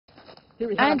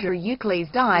Andrew Ucles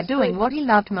died doing what he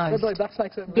loved most,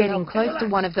 getting close to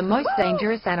one of the most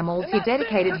dangerous animals he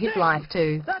dedicated his life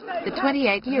to. The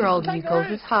 28-year-old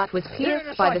Ucles' heart was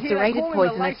pierced by the serrated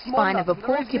poisonous spine of a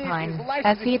porcupine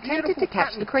as he attempted to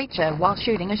catch the creature while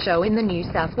shooting a show in the New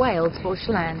South Wales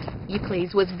bushland.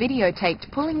 Ucles was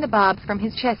videotaped pulling the barb from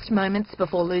his chest moments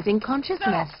before losing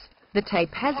consciousness. The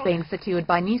tape has been secured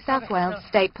by New South Wales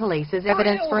State Police as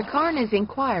evidence for a coroner's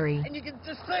inquiry.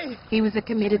 He was a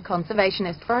committed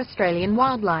conservationist for Australian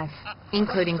wildlife,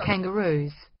 including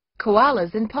kangaroos,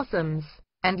 koalas and possums,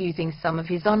 and using some of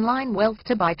his online wealth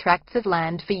to buy tracts of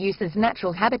land for use as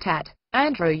natural habitat.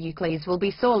 Andrew Ucles will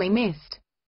be sorely missed.